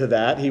submitted to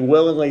that. He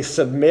willingly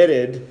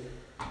submitted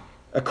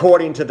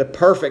according to the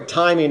perfect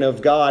timing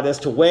of God as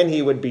to when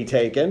he would be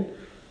taken.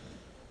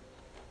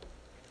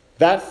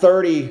 That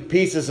 30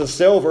 pieces of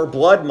silver,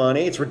 blood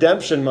money, it's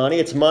redemption money.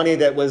 It's money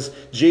that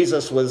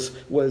Jesus was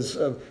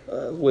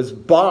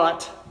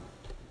bought.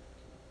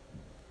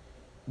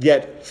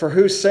 Yet, for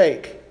whose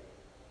sake?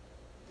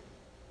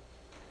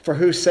 For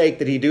whose sake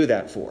did he do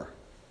that for?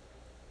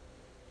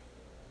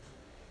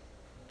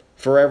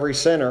 For every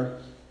sinner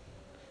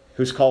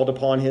who's called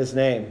upon his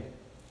name.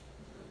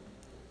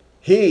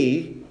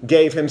 He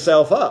gave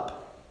himself up.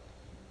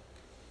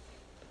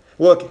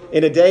 Look,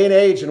 in a day and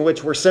age in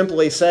which we're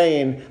simply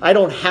saying, I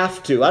don't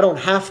have to, I don't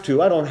have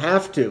to, I don't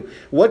have to,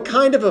 what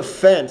kind of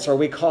offense are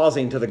we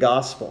causing to the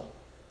gospel?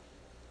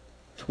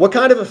 What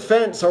kind of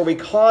offense are we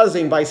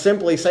causing by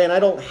simply saying, I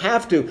don't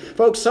have to?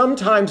 Folks,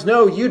 sometimes,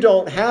 no, you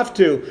don't have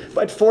to.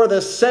 But for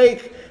the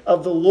sake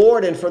of the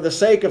Lord and for the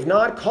sake of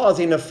not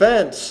causing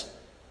offense,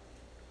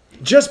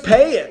 just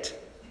pay it.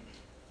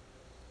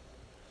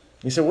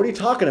 You say, what are you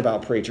talking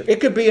about, preacher?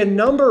 It could be a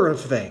number of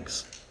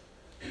things.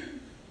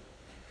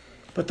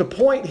 But the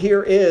point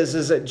here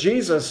is that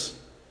Jesus,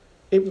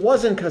 it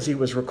wasn't because he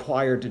was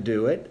required to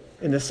do it,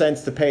 in the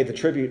sense to pay the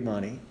tribute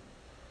money.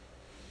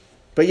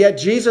 But yet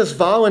Jesus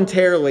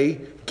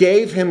voluntarily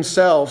gave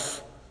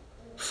himself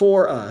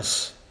for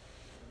us.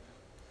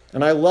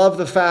 And I love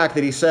the fact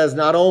that he says,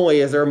 not only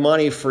is there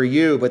money for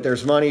you, but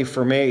there's money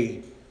for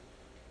me.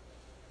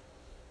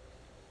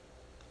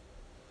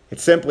 It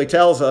simply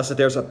tells us that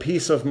there's a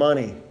piece of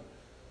money.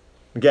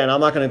 Again, I'm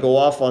not going to go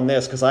off on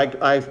this because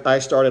I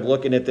started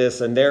looking at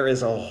this, and there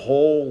is a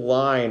whole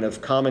line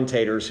of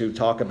commentators who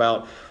talk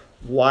about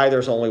why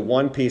there's only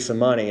one piece of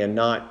money and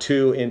not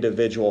two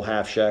individual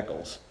half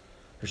shekels.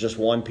 There's just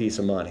one piece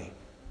of money.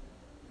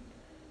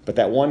 But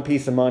that one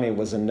piece of money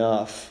was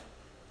enough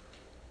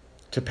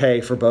to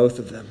pay for both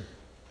of them.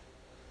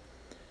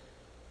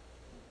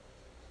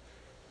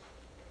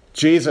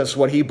 Jesus,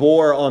 what he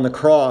bore on the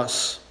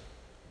cross,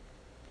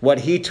 what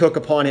he took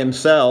upon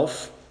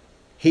himself,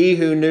 he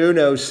who knew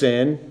no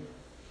sin,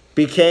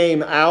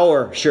 became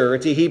our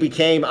surety. He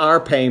became our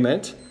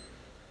payment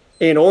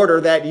in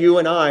order that you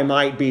and I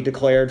might be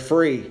declared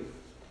free.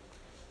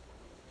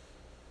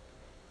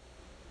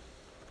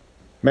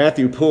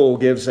 Matthew Poole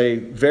gives a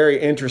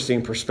very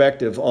interesting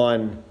perspective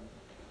on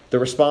the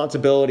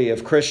responsibility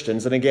of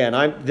Christians. And again,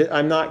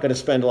 I'm not going to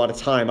spend a lot of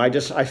time. I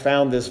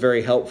found this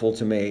very helpful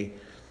to me.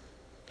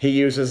 He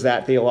uses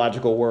that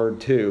theological word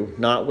too,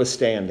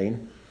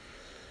 notwithstanding,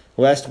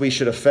 lest we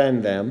should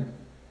offend them,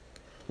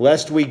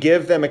 lest we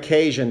give them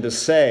occasion to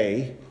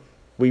say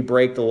we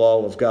break the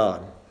law of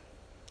God.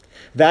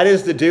 That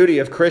is the duty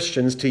of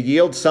Christians, to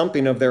yield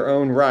something of their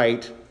own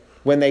right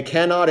when they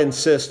cannot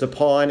insist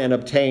upon and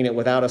obtain it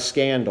without a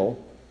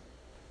scandal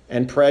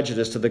and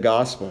prejudice to the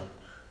gospel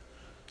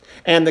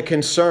and the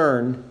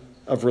concern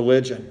of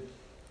religion.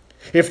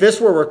 If this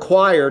were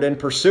required in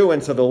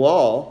pursuance of the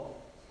law,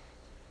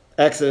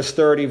 Exodus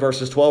 30,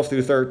 verses 12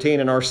 through 13,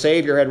 and our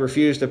Savior had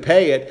refused to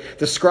pay it,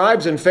 the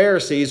scribes and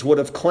Pharisees would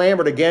have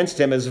clamored against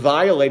him as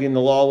violating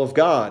the law of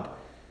God.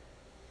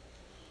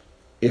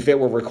 If it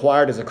were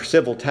required as a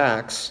civil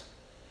tax,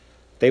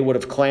 they would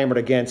have clamored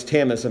against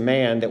him as a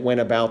man that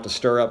went about to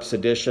stir up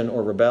sedition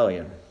or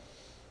rebellion.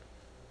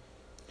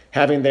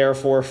 Having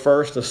therefore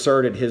first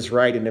asserted his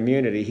right and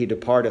immunity, he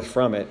departeth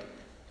from it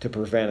to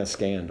prevent a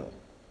scandal.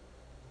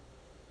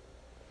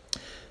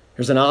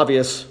 There's an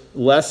obvious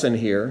lesson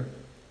here.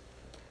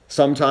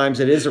 Sometimes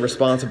it is a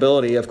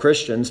responsibility of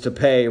Christians to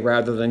pay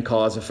rather than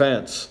cause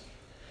offense.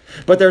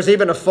 But there's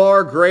even a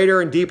far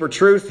greater and deeper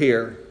truth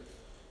here.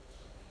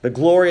 The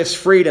glorious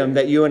freedom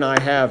that you and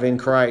I have in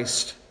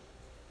Christ.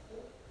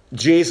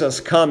 Jesus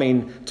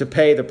coming to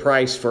pay the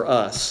price for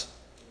us.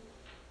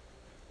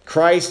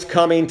 Christ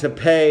coming to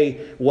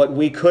pay what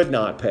we could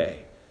not pay.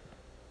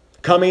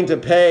 Coming to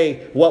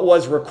pay what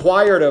was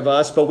required of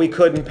us, but we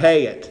couldn't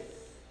pay it.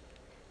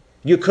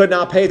 You could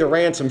not pay the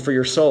ransom for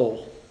your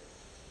soul.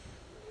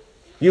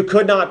 You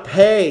could not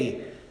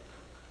pay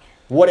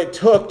what it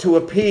took to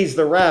appease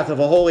the wrath of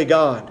a holy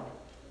God.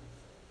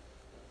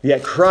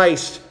 Yet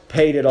Christ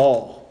paid it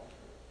all.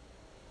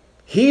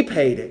 He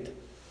paid it.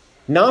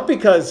 Not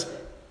because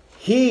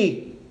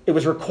it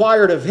was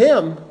required of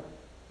him,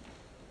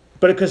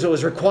 but because it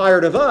was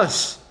required of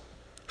us.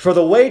 For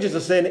the wages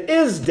of sin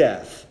is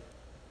death,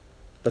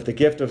 but the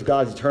gift of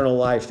God's eternal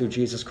life through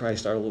Jesus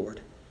Christ our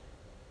Lord.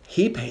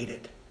 He paid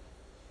it.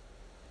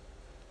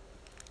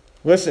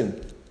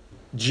 Listen,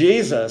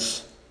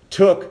 Jesus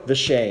took the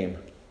shame.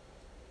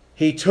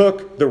 He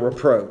took the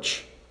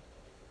reproach.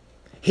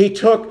 He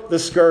took the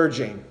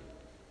scourging.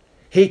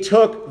 He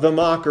took the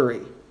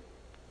mockery.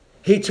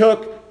 He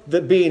took the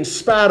being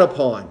spat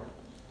upon.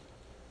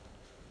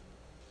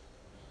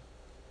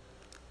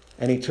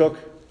 And he took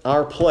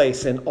our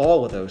place in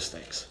all of those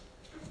things.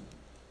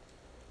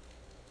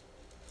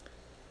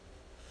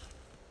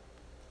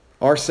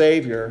 Our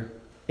Savior,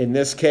 in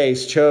this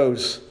case,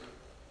 chose,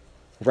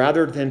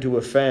 rather than to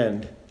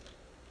offend,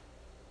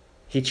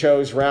 he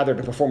chose rather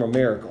to perform a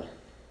miracle.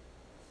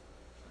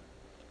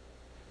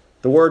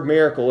 The word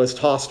miracle is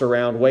tossed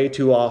around way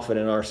too often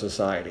in our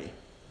society.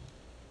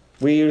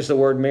 We use the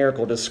word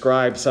miracle to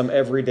describe some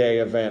everyday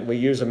event. We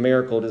use a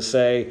miracle to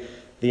say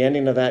the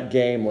ending of that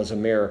game was a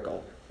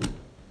miracle.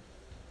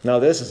 No,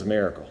 this is a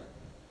miracle.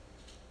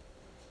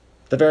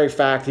 The very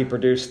fact he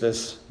produced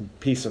this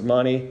piece of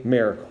money,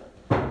 miracle.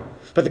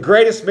 But the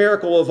greatest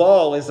miracle of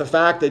all is the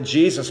fact that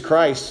Jesus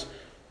Christ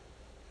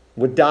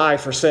would die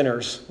for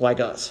sinners like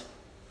us.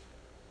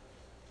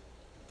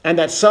 And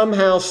that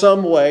somehow,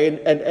 some way,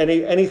 and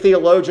any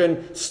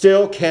theologian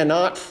still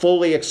cannot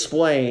fully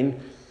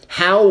explain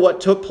how what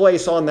took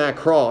place on that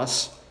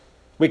cross.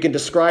 We can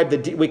describe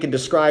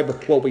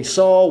what we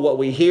saw, what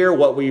we hear,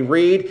 what we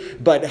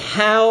read, but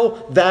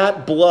how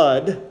that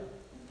blood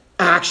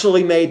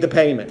actually made the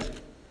payment.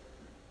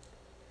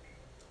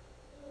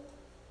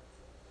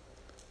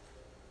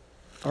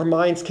 Our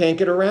minds can't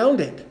get around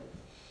it.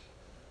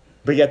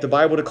 But yet the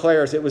Bible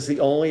declares it was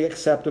the only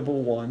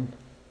acceptable one.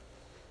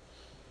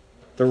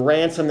 The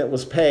ransom that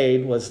was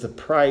paid was the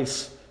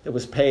price that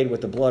was paid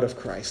with the blood of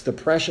Christ, the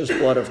precious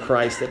blood of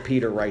Christ that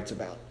Peter writes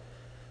about.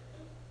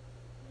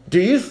 Do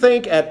you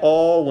think at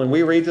all, when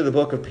we read through the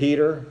book of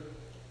Peter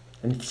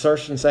and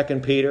 1st and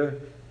 2nd Peter,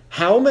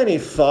 how many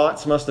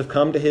thoughts must have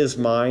come to his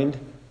mind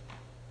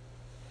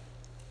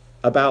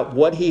about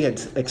what he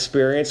had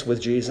experienced with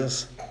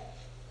Jesus?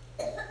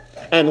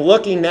 And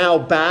looking now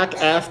back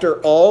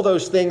after all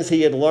those things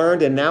he had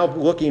learned, and now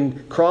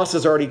cross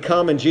has already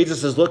come, and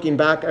Jesus is looking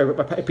back,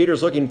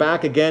 Peter's looking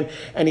back again,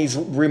 and he's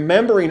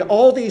remembering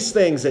all these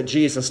things that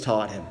Jesus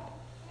taught him.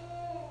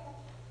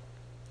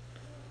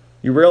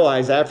 You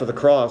realize after the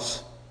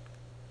cross,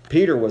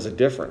 Peter was a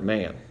different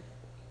man.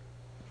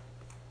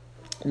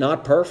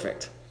 Not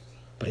perfect,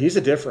 but he's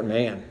a different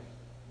man.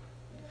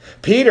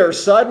 Peter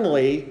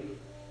suddenly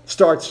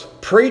starts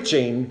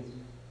preaching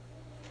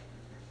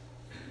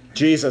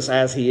Jesus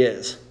as he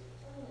is.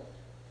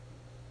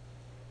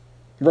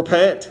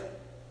 Repent.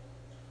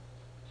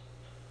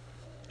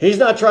 He's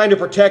not trying to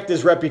protect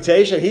his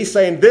reputation. He's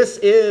saying this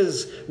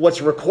is what's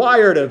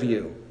required of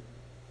you.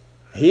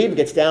 He even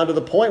gets down to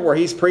the point where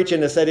he's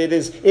preaching and said, it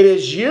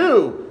is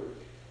you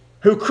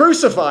who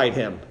crucified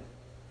him.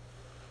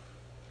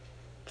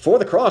 Before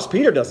the cross,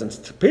 Peter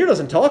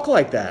doesn't talk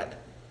like that.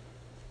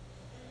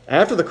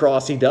 After the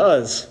cross, he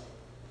does.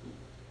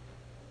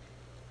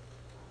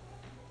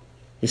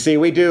 You see,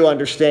 we do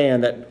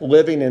understand that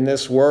living in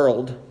this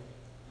world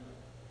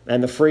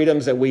and the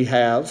freedoms that we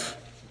have,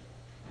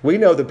 we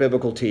know the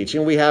biblical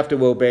teaching. We have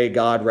to obey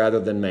God rather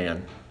than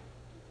man.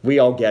 We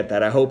all get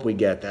that. I hope we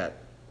get that.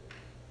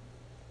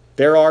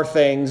 There are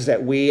things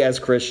that we as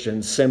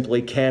Christians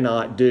simply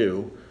cannot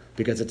do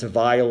because it's a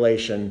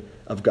violation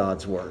of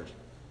God's word.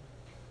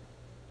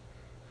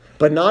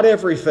 But not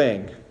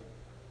everything,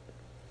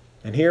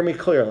 and hear me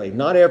clearly,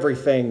 not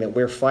everything that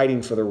we're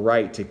fighting for the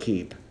right to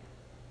keep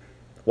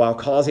while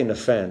causing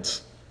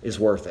offense is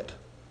worth it.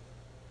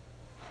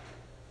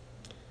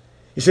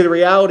 You see, the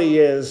reality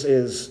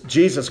is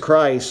Jesus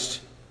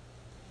Christ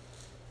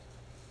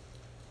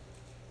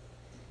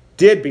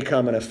did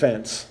become an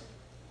offense,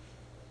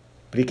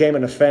 but he became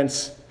an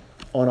offense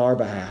on our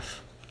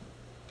behalf.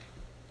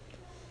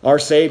 Our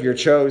Savior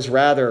chose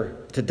rather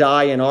to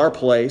die in our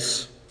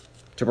place,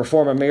 to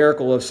perform a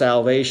miracle of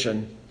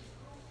salvation,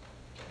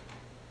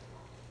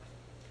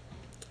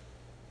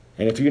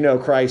 And if you know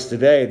Christ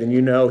today, then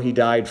you know he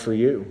died for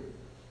you.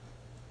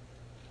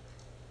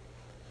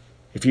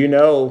 If you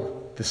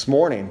know this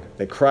morning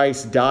that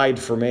Christ died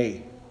for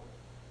me,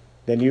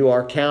 then you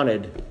are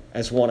counted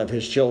as one of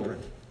his children.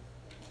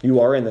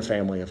 You are in the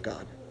family of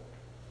God.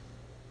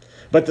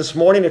 But this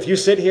morning, if you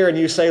sit here and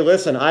you say,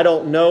 listen, I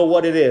don't know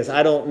what it is.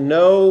 I don't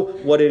know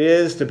what it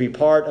is to be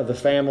part of the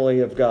family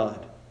of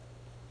God.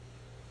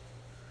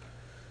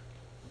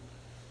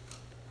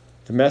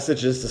 The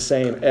message is the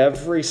same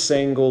every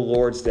single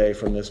Lord's Day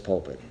from this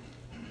pulpit.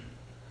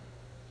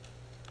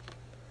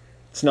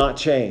 It's not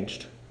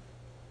changed.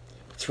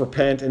 It's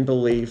repent and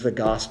believe the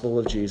gospel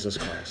of Jesus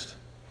Christ.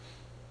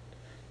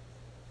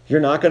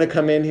 You're not going to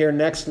come in here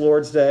next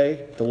Lord's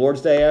Day, the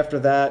Lord's Day after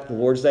that, the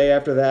Lord's Day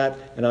after that,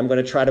 and I'm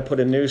going to try to put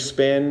a new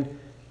spin.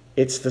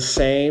 It's the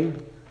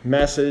same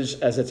message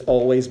as it's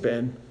always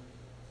been.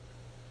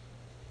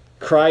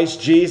 Christ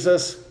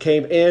Jesus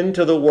came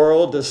into the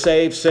world to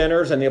save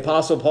sinners, and the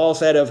Apostle Paul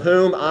said, of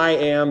whom I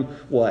am,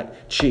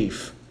 what?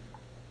 Chief.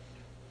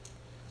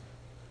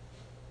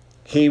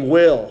 He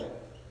will.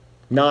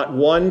 Not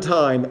one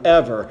time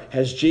ever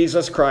has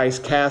Jesus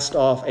Christ cast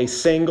off a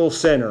single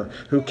sinner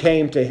who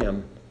came to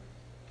him.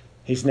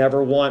 He's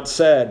never once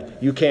said,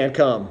 you can't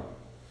come.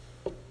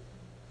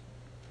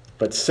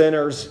 But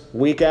sinners,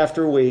 week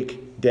after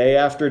week, day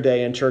after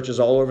day, in churches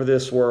all over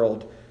this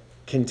world,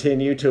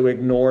 continue to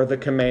ignore the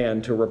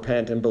command to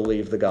repent and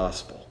believe the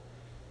gospel.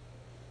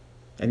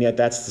 And yet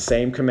that's the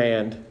same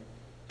command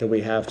that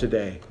we have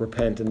today.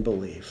 Repent and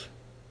believe.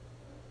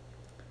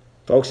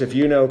 Folks, if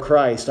you know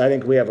Christ, I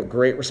think we have a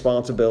great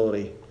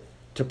responsibility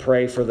to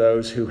pray for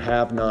those who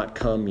have not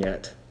come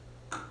yet.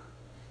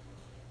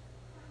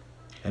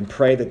 And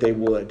pray that they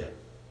would.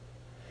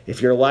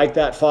 If you're like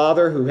that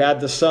father who had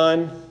the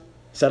son,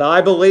 said, I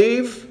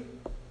believe,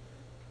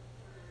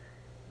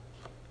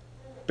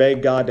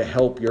 beg God to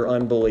help your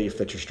unbelief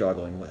that you're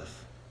struggling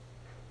with.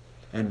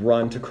 And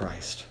run to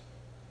Christ.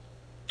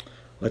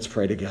 Let's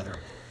pray together.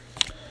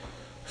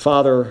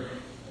 Father,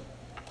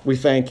 we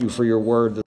thank you for your word.